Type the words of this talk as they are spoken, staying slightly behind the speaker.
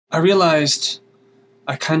I realized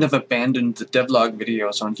I kind of abandoned the devlog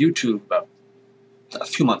videos on YouTube about a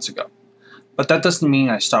few months ago. But that doesn't mean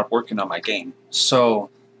I stopped working on my game. So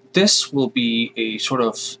this will be a sort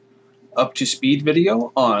of up-to-speed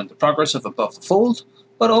video on the progress of Above the Fold,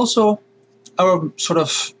 but also our sort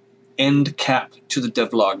of end cap to the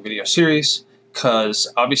devlog video series,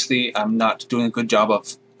 because obviously I'm not doing a good job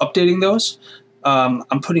of updating those. I'm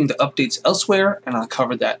putting the updates elsewhere, and I'll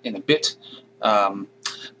cover that in a bit.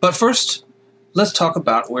 But first, let's talk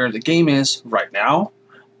about where the game is right now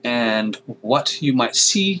and what you might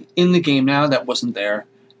see in the game now that wasn't there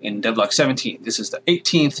in Devlog 17. This is the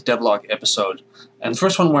 18th Devlog episode, and the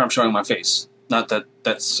first one where I'm showing my face. Not that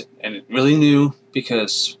that's really new,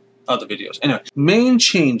 because other videos. Anyway, main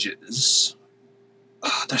changes.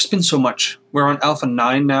 There's been so much. We're on Alpha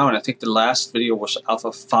 9 now, and I think the last video was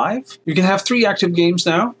Alpha 5. You can have 3 active games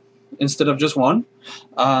now, instead of just 1.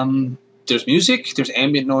 There's music, there's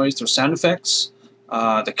ambient noise, there's sound effects.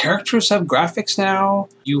 The characters have graphics now.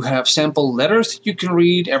 You have sample letters that you can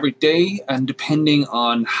read every day, and depending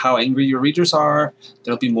on how angry your readers are,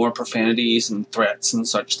 there'll be more profanities and threats and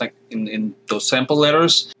such like in those sample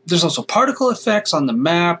letters. There's also particle effects on the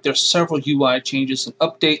map. There's several UI changes and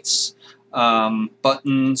updates,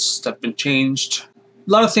 buttons that have been changed.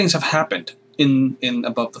 A lot of things have happened in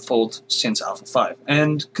Above the Fold since Alpha 5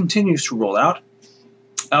 and continues to roll out.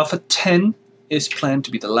 Alpha 10 is planned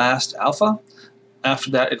to be the last alpha. After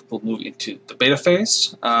that, it will move into the beta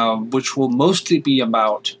phase, which will mostly be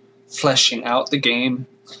about fleshing out the game,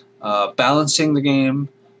 balancing the game,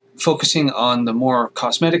 focusing on the more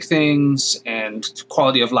cosmetic things and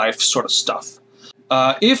quality of life sort of stuff.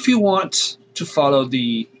 If you want to follow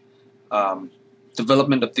the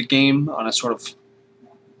development of the game on a sort of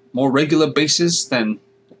more regular basis than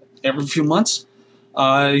every few months,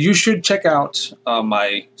 you should check out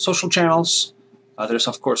my social channels. There's,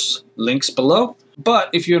 of course, links below. But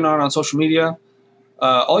if you're not on social media,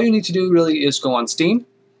 all you need to do really is go on Steam.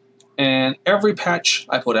 And every patch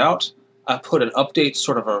I put out, I put an update,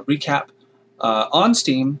 sort of a recap, on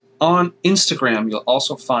Steam. On Instagram, you'll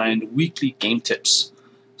also find weekly game tips.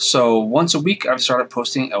 So once a week, I've started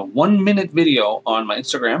posting a 1-minute video on my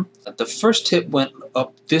Instagram. The first tip went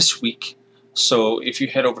up this week. So if you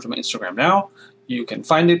head over to my Instagram now, you can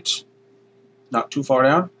find it not too far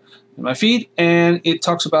down in my feed, and it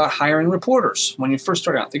talks about hiring reporters when you first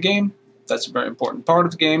start out the game. That's a very important part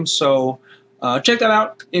of the game, so check that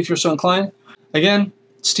out if you're so inclined. Again,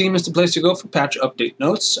 Steam is the place to go for patch update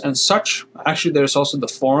notes and such. Actually, there's also the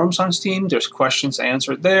forums on Steam. There's questions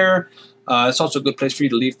answered there. It's also a good place for you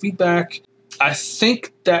to leave feedback. I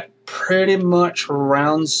think that pretty much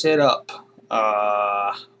rounds it up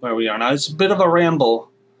where we are now. It's a bit of a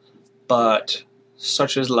ramble, but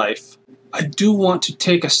such is life. I do want to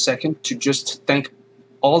take a second to just thank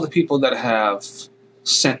all the people that have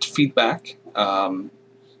sent feedback.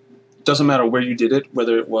 Doesn't matter where you did it,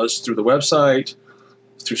 whether it was through the website,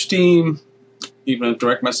 through Steam, even a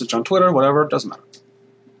direct message on Twitter, whatever, it doesn't matter.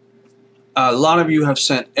 A lot of you have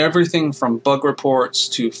sent everything from bug reports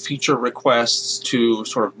to feature requests to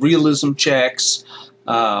sort of realism checks,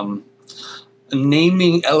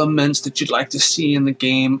 naming elements that you'd like to see in the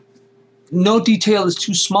game. No detail is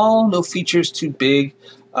too small, no feature is too big.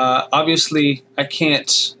 Obviously, I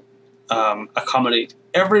can't accommodate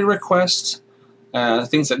every request.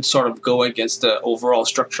 Things that sort of go against the overall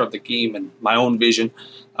structure of the game and my own vision,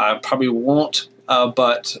 I probably won't.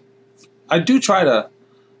 But I do try to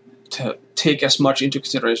take as much into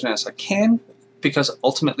consideration as I can, because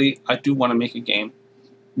ultimately I do want to make a game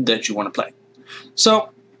that you want to play. So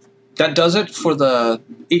that does it for the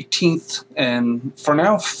 18th and, for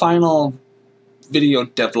now, final video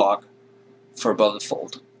devlog for Above the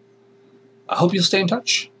Fold. I hope you'll stay in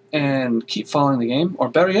touch and keep following the game, or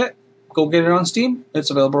better yet, go get it on Steam. It's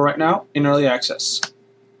available right now in early access.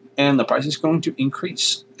 And the price is going to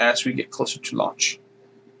increase as we get closer to launch.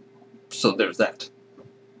 So there's that.